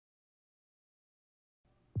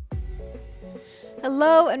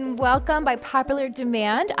Hello and welcome. By popular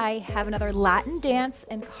demand, I have another Latin dance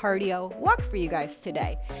and cardio walk for you guys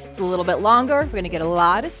today. It's a little bit longer. We're going to get a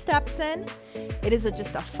lot of steps in. It is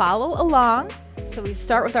just a follow along. So we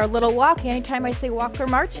start with our little walk. Anytime I say walk or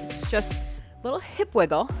march, it's just a little hip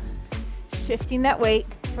wiggle, shifting that weight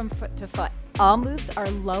from foot to foot. All moves are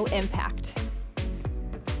low impact.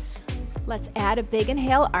 Let's add a big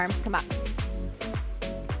inhale. Arms come up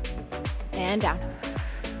and down.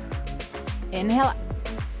 Inhale up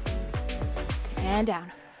and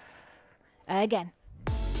down. Again.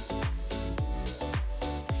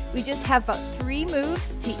 We just have about 3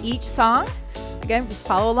 moves to each song. Again, just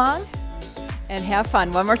follow along and have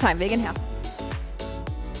fun. One more time, big inhale.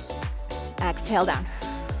 Exhale down.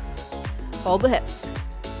 Hold the hips.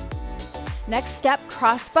 Next step,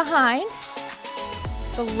 cross behind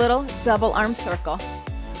the little double arm circle.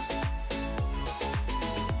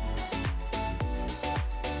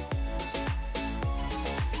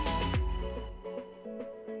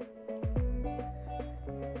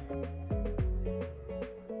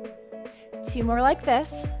 Two more like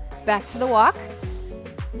this. Back to the walk.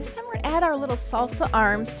 This time we're going to add our little salsa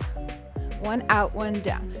arms. One out, one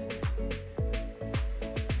down.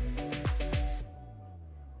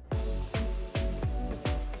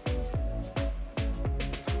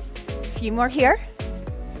 A few more here.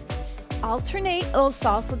 Alternate a little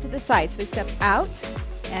salsa to the side. So we step out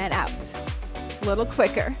and out. A little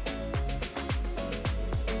quicker.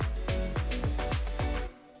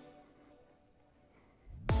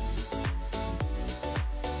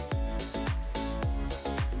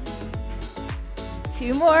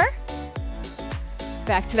 Two more.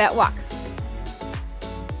 Back to that walk.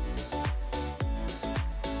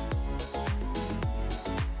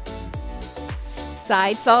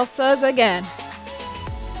 Side salsas again.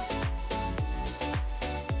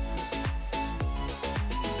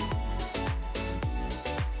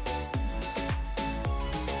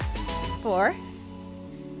 Four.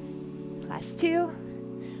 Last 2.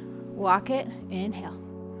 Walk it. Inhale.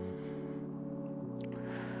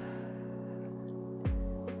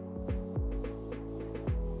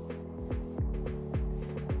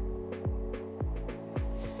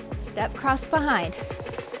 Step cross behind.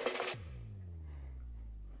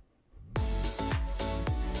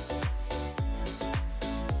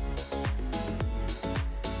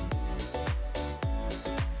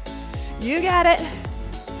 You got it.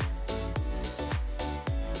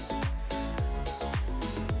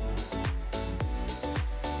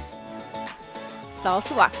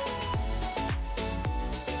 Salsa walk.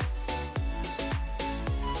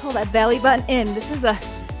 Pull that belly button in. This is a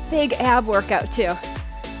big ab workout too.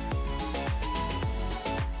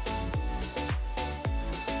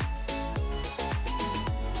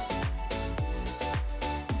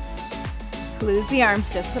 Lose the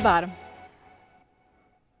arms, just the bottom.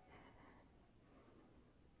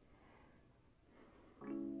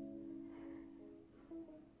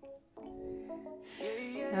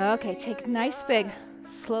 Okay, take nice big,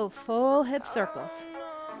 slow, full hip circles.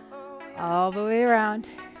 All the way around.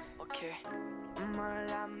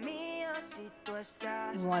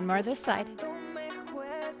 One more this side.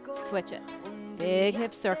 Switch it. Big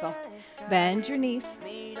hip circle. Bend your knees.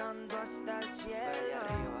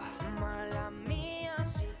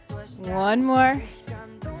 One more.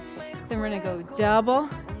 Then we're going to go double,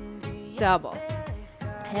 double.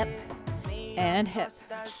 Hip and hip.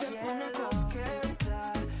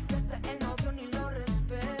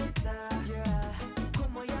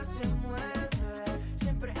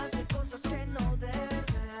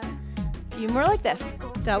 Few more like this.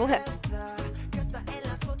 Double hip.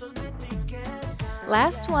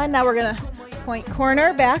 Last one. Now we're going to point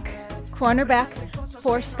corner back, 4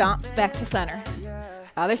 stomps back to center.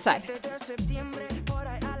 Other side.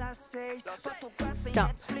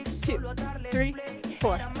 Stomp. 2, 3,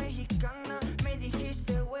 4.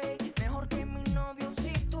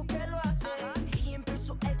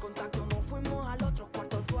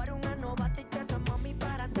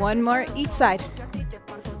 One more each side.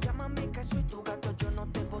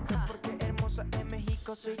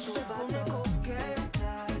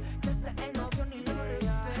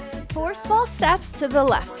 Four small steps to the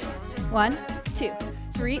left. 1, 2,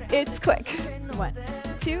 3. It's quick. 1,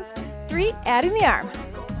 2, 3. Adding the arm.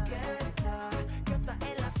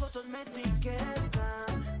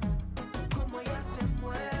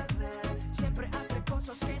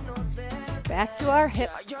 Back to our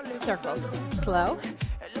hip circles. Slow.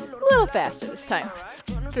 A little faster this time.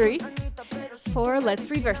 3, 4. Let's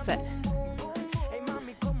reverse it.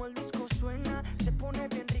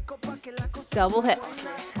 Double hips.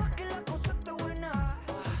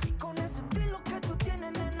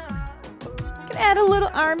 can add a little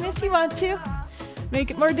arm if you want to.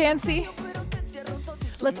 Make it more dancey.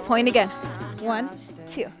 Let's point again. 1,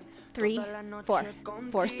 2, 3, 4.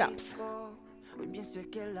 4 steps.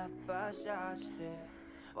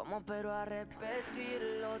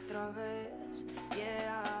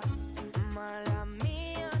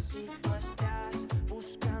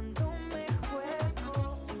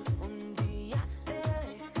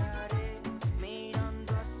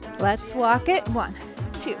 Let's walk it. 1,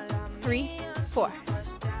 2, 3, 4.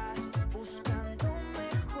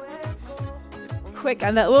 Quick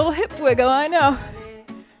on that little hip wiggle, I know.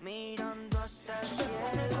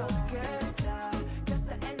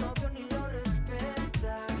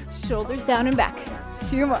 Shoulders down and back.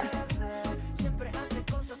 2 more.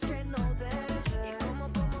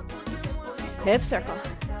 Hip circle.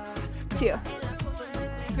 2,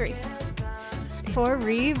 3, 4.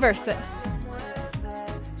 Reverse it.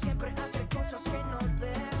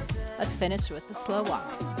 Let's finish with the slow walk.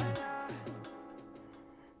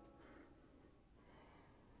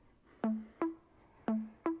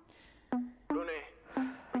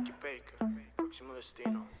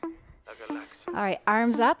 All right,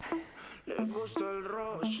 arms up.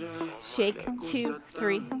 Shake, 2,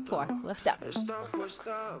 3, 4. Lift up.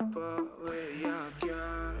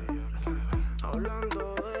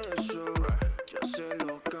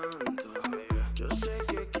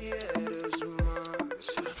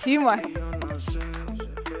 Two more.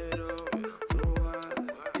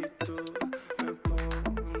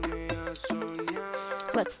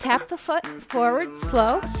 Let's tap the foot forward,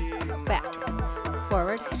 slow, back,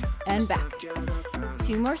 forward, and back.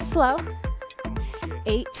 2 more slow.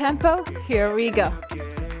 8 tempo. Here we go.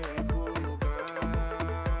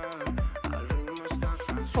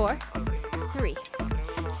 4, 3.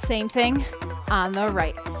 Same thing on the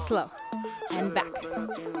right. Slow and back.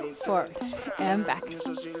 Forward and back.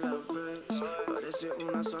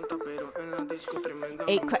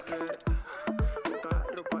 8 quick.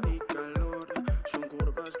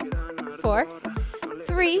 4,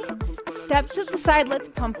 3. Step to the side. Let's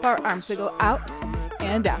pump our arms. We go out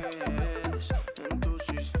and down.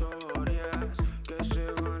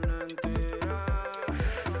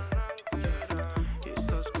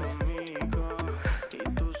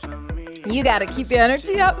 You gotta keep the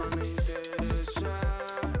energy up.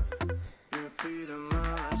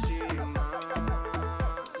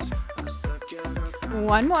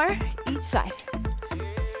 One more, each side.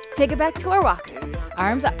 Take it back to our walk.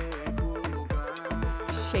 Arms up.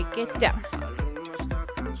 Shake it down.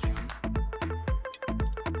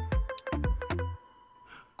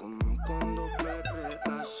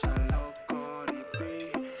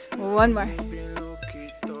 One more.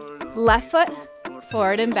 Left foot,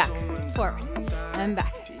 forward and back. Forward and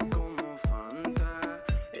back.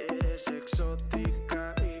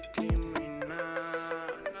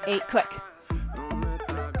 8 quick.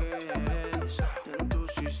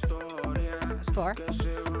 4,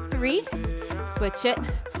 3. Switch it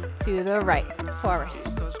to the right. Forward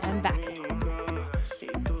and back.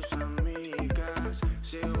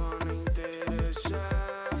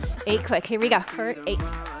 8 quick. Here we go for 8.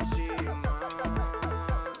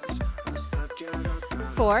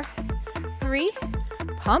 4, 3.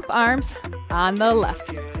 Pump arms on the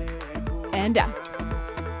left and down.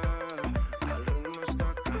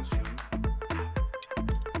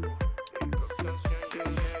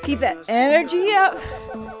 Keep that energy up.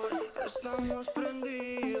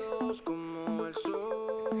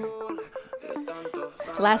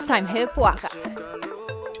 Last time, hip walk up.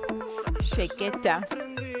 Shake it down.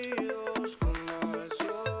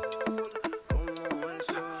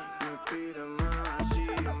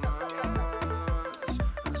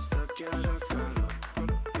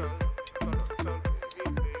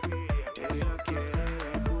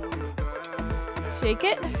 Shake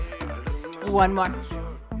it. One more.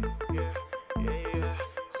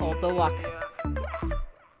 Hold the walk.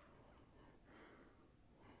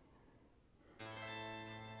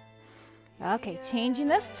 Okay, changing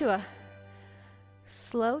this to a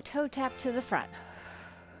slow toe tap to the front.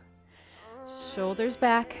 Shoulders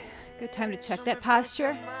back. Good time to check that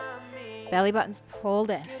posture. Belly button's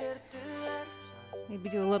pulled in. Maybe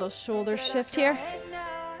do a little shoulder shift here.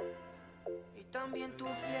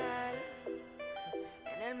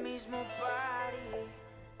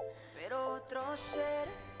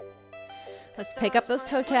 Let's pick up those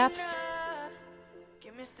toe taps.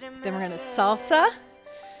 Then we're going to salsa,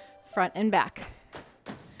 front and back.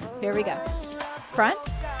 Here we go. Front,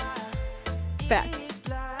 back.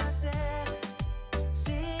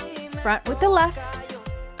 Front with the left,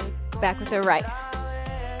 back with the right.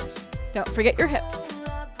 Don't forget your hips.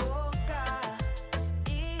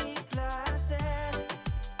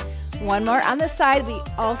 One more on the side. We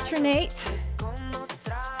alternate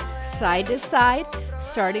side to side,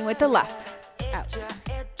 starting with the left. Out.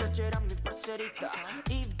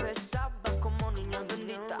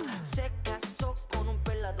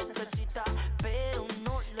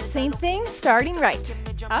 Same thing, starting right.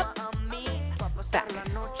 Up, back.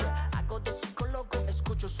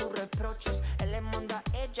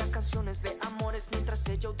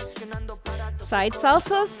 Side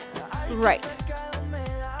salsas, right.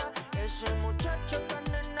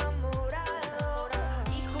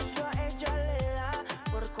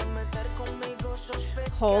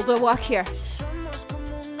 Hold a walk here.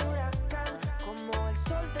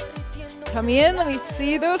 Tummy in, let me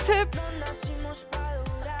see those hips.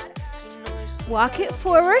 Walk it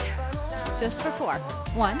forward, just for 4.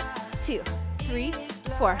 1, 2, 3,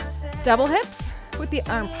 4. Double hips with the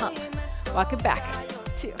arm pump. Walk it back.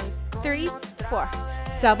 2, 3, 4.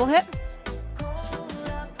 Double hip.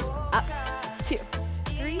 Up. 2,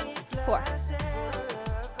 3, 4.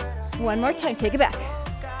 One more time, take it back.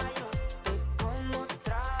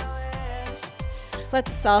 Let's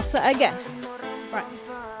salsa again. Front,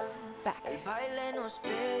 back.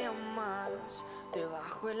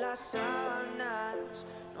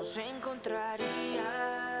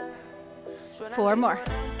 4 more.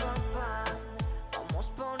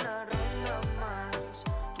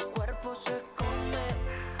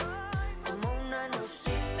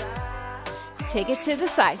 Take it to the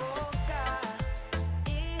side.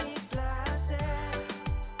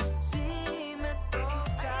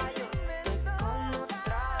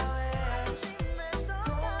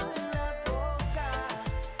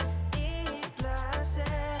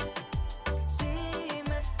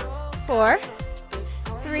 Four,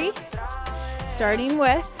 3, starting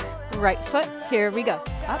with right foot. Here we go.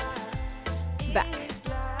 Up, back.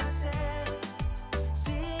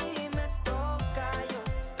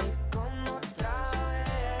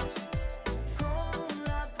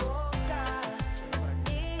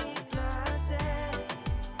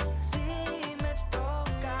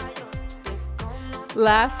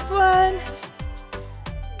 Last one.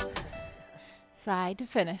 Side to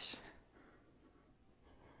finish.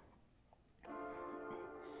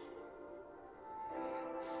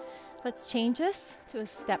 Let's change this to a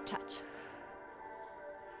step touch.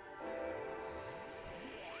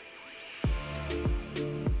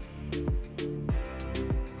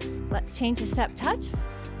 Let's change a step touch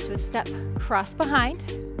to a step cross behind.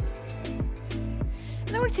 And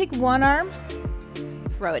then we're gonna take one arm,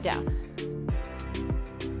 throw it down.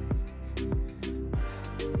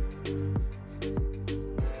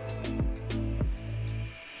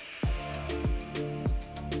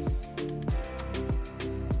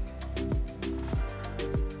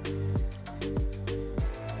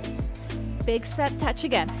 Big step touch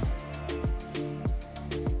again.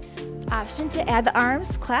 Option to add the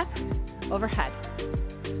arms, clap overhead.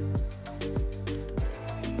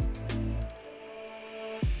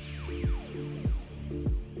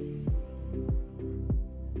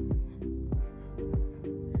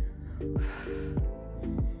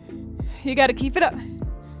 You got to keep it up.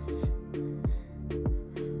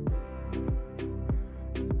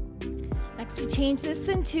 Next, we change this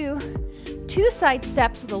into 2 side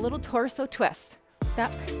steps with a little torso twist.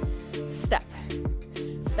 Step, step,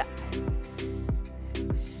 step.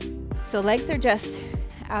 So legs are just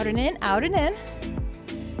out and in, out and in.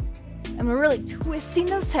 And we're really twisting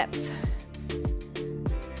those hips.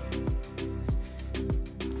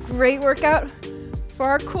 Great workout for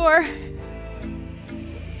our core.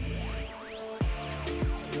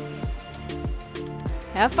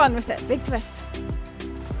 Have fun with it. Big twist.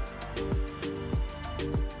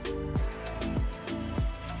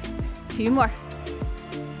 Two more.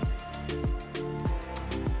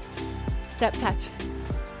 Step touch.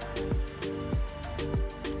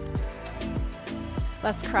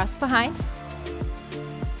 Let's cross behind.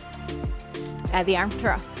 Add the arm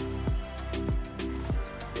throw.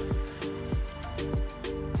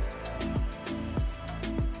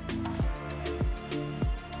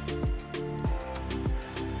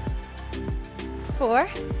 Four,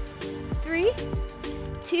 3,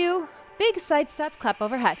 2, big side step, clap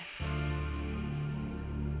overhead.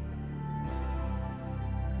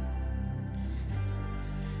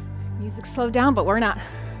 Music slowed down, but we're not.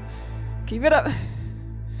 Keep it up.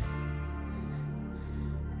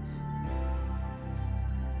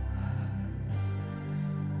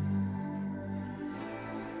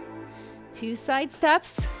 Two side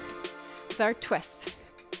steps with our twist.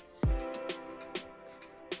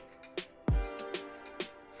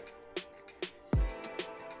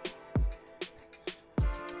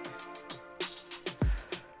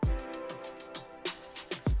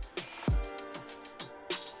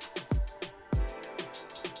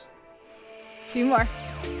 2 more.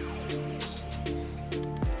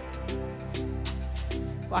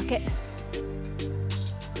 Walk it.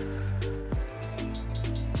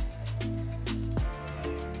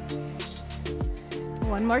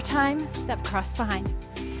 One more time, step cross behind.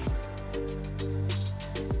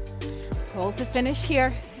 Hold to finish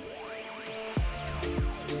here.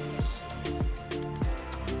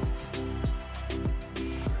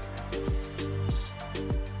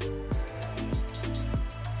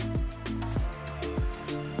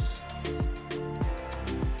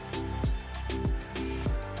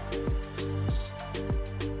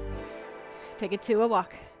 Take it to a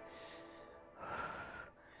walk.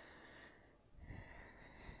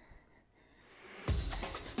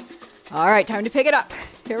 All right, time to pick it up.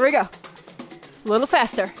 Here we go. A little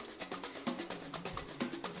faster.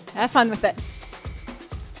 Have fun with it.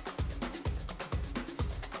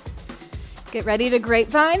 Get ready to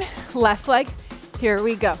grapevine. Left leg. Here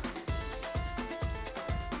we go.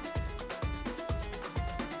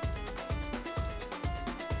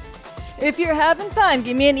 If you're having fun,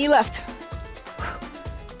 give me a knee left.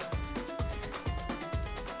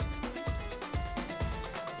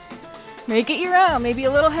 Make it your own, maybe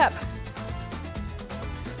a little hip.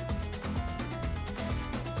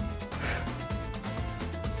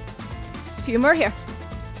 A few more here.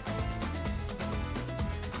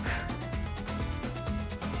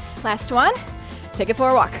 Last one. Take it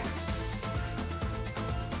for a walk.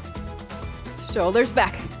 Shoulders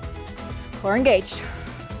back. Core engaged.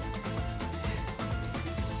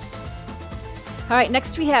 All right,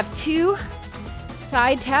 next we have 2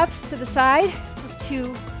 side taps to the side,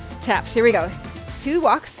 2 taps. Here we go. 2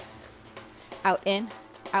 walks. Out, in,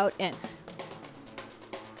 out, in.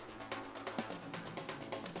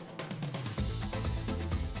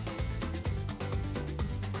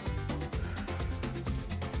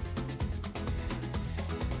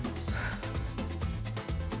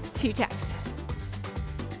 Two taps.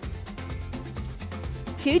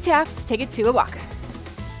 2 taps, take it to a walk.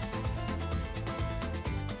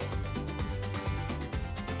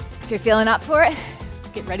 If you're feeling up for it,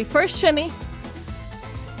 get ready for a shimmy.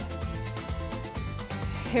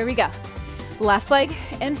 Here we go. Left leg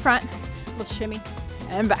in front, little shimmy,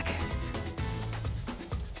 and back.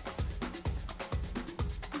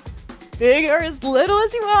 Big or as little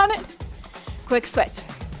as you want it. Quick switch,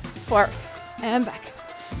 forward and back.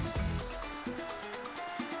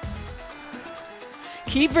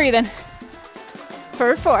 Keep breathing.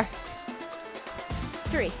 For 4,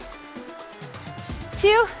 3,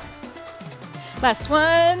 2. Last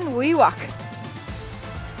one, we walk.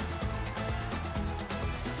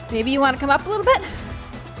 Maybe you want to come up a little bit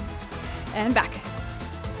and back.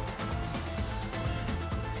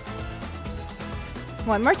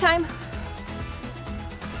 One more time.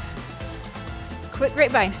 Quick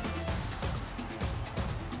grapevine.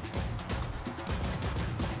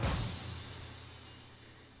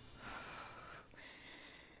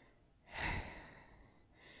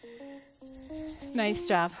 Nice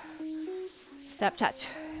job. Step touch.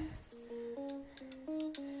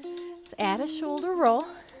 Let's add a shoulder roll.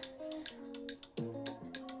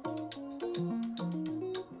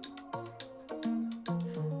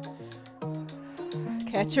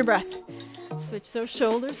 Catch your breath. Switch those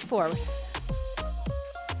shoulders forward.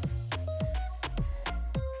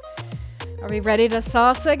 Are we ready to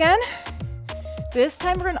salsa again? This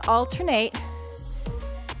time we're going to alternate.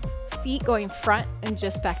 Feet going front and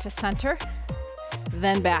just back to center,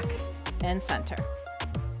 then back and center.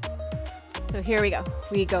 So here we go.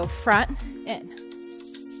 We go front, in.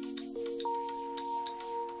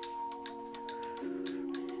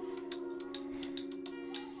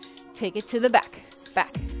 Take it to the back,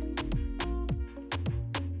 back.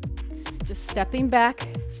 Just stepping back,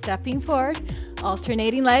 stepping forward,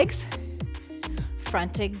 alternating legs,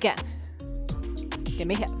 front again. Give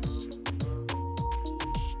me hip.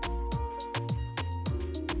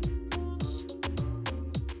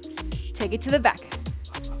 Take it to the back.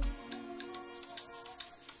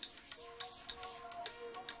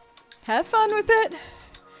 Have fun with it.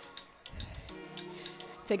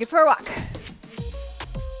 Take it for a walk.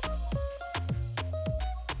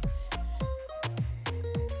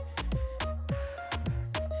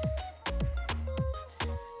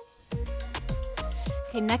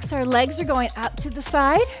 Okay, next our legs are going out to the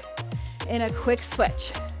side in a quick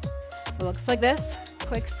switch. It looks like this,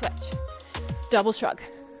 quick switch. Double shrug.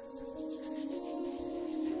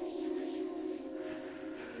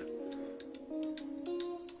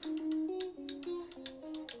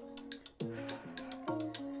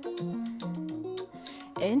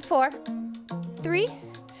 In 4, 3,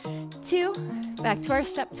 2, back to our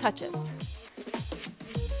step touches.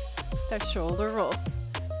 That shoulder rolls.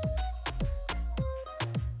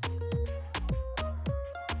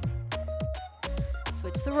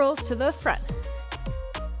 Switch the rolls to the front.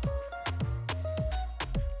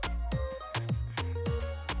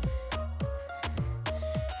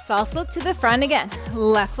 Salsa to the front again.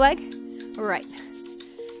 Left leg, right.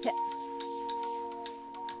 Hip.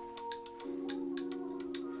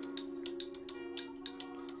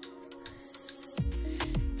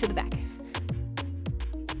 To the back.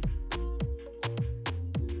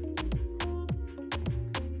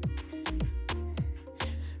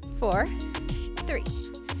 Four, three,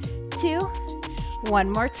 two,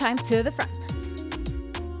 one more time to the front.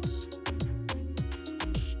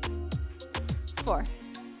 4,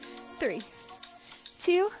 3,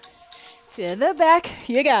 2, to the back.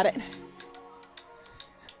 You got it.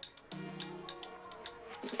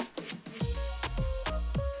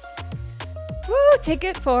 Woo, take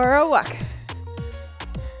it for a walk.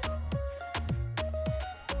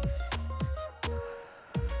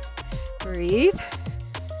 Breathe.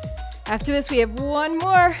 After this, we have one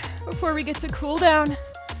more before we get to cool down.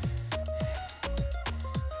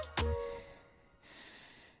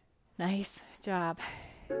 Nice job.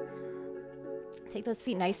 Take those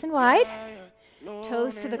feet nice and wide.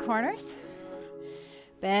 Toes to the corners.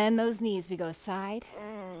 Bend those knees. We go side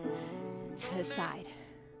to side.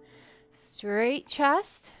 Straight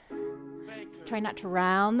chest. Try not to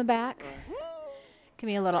round the back. Give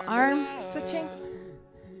me a little arm switching.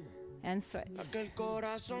 And switch.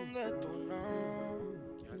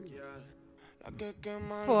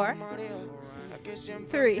 4,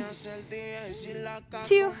 3,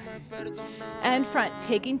 2, and front.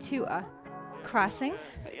 Taking to a crossing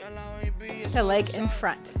the leg in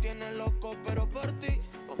front.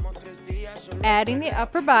 Adding the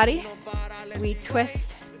upper body, we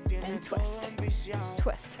twist and twist.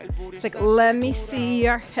 Twist. It's like, let me see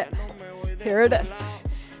your hip. Here it is.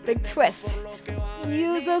 Big twist.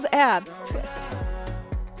 Use those abs. Twist.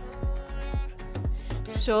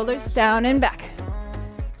 Shoulders down and back.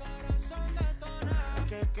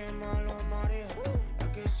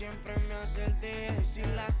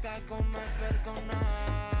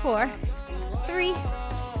 4, 3,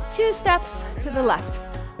 2 steps to the left.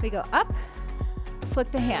 We go up,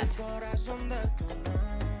 flick the hand.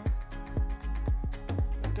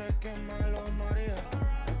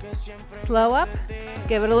 Slow up,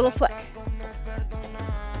 give it a little flick.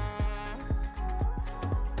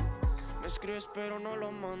 Pero no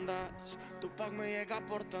lo mandas. Tu pack me llega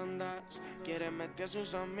por tandas. Quiere meter a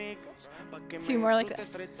sus amigas. Pa que me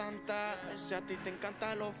disfrutes tantas. A ti te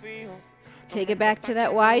encanta lo fijo. Take it back to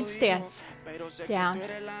that wide stance. Down,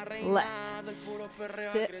 left.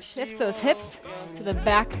 Sit, shift those hips to the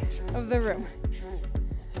back of the room.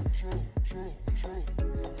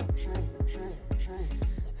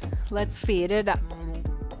 Let's speed it up.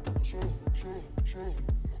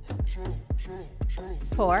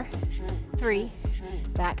 4, 3,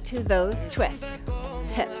 back to those twists.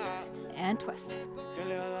 Hips and twist.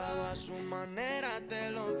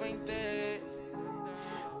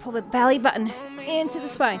 Pull the belly button into the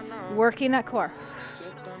spine, working that core.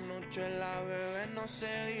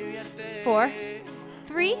 4,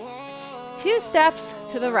 3, 2 steps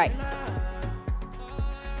to the right.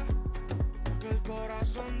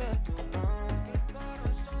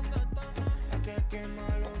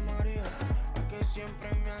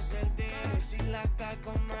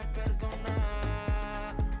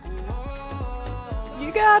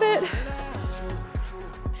 You got it.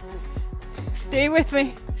 Stay with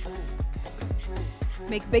me.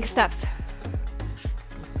 Make big steps.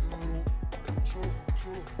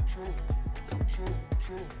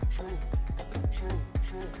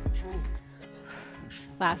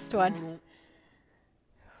 Last one.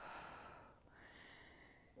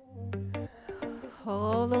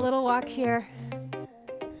 Hold a little walk here.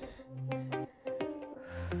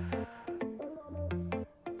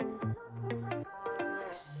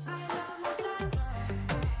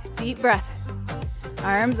 Deep breath.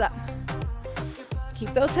 Arms up.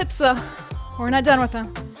 Keep those hips though. We're not done with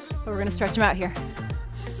them, but we're gonna stretch them out here.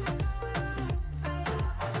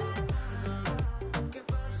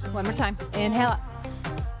 One more time. Inhale up.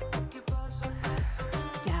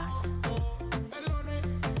 Down.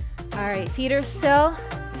 All right, feet are still.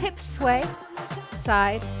 Hips sway,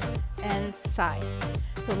 side and side.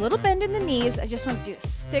 So a little bend in the knees. I just want you to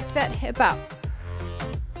stick that hip out.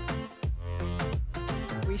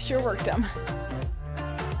 We sure worked them.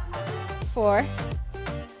 4,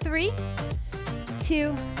 3,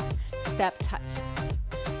 2, step touch.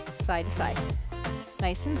 Side to side.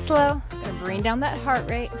 Nice and slow. Gonna bring down that heart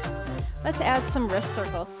rate. Let's add some wrist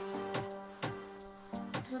circles.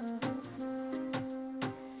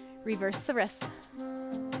 Reverse the wrist.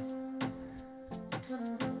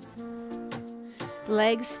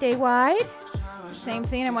 Legs stay wide. Same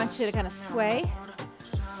thing, I want you to kind of sway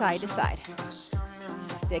side to side.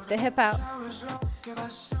 Stick the hip out.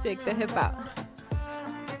 Stick the hip out.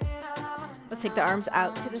 Let's take the arms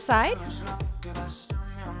out to the side.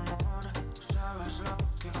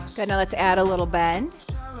 Good, now let's add a little bend.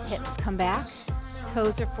 Hips come back,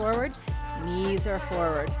 toes are forward, knees are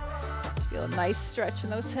forward. Just feel a nice stretch in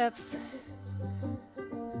those hips.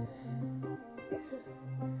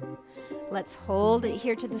 Let's hold it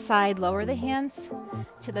here to the side, lower the hands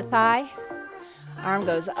to the thigh. Arm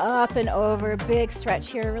goes up and over, big stretch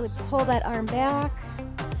here. Really pull that arm back,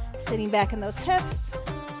 sitting back in those hips.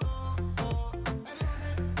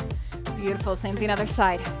 Beautiful, same thing other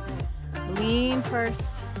side. Lean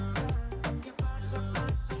first.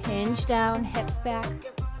 Hinge down, hips back.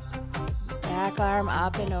 Back arm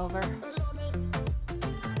up and over.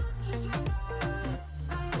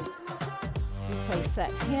 Replace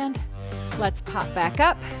that hand. Let's pop back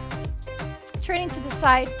up. Turning to the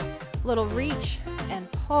side, little reach and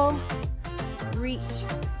pull, reach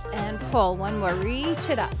and pull. One more, reach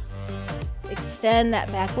it up. Extend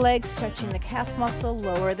that back leg, stretching the calf muscle,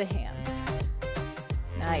 lower the hands.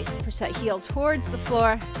 Nice, push that heel towards the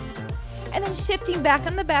floor. And then shifting back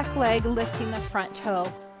on the back leg, lifting the front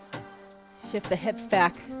toe. Shift the hips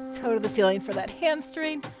back, toe to the ceiling for that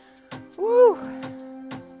hamstring. Woo!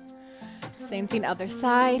 Same thing, other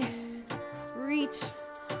side. Reach,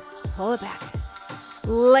 pull it back,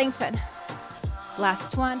 lengthen.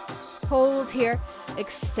 Last one, hold here,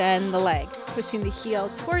 extend the leg, pushing the heel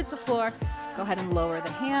towards the floor. Go ahead and lower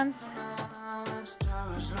the hands.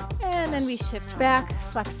 And then we shift back,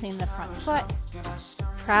 flexing the front foot.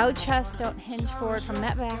 Proud chest, don't hinge forward from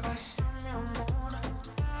that back.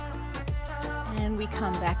 And we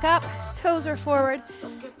come back up, toes are forward,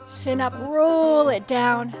 chin up, roll it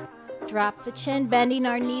down. Drop the chin, bending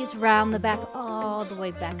our knees, round the back all the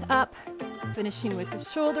way back up. Finishing with the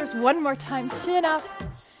shoulders. One more time, chin up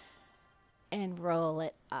and roll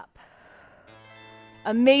it up.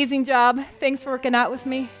 Amazing job. Thanks for working out with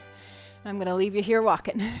me. I'm going to leave you here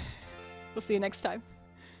walking. We'll see you next time.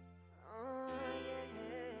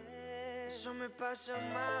 Eso me pasa,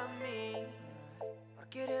 mami, por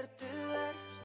quererte ver.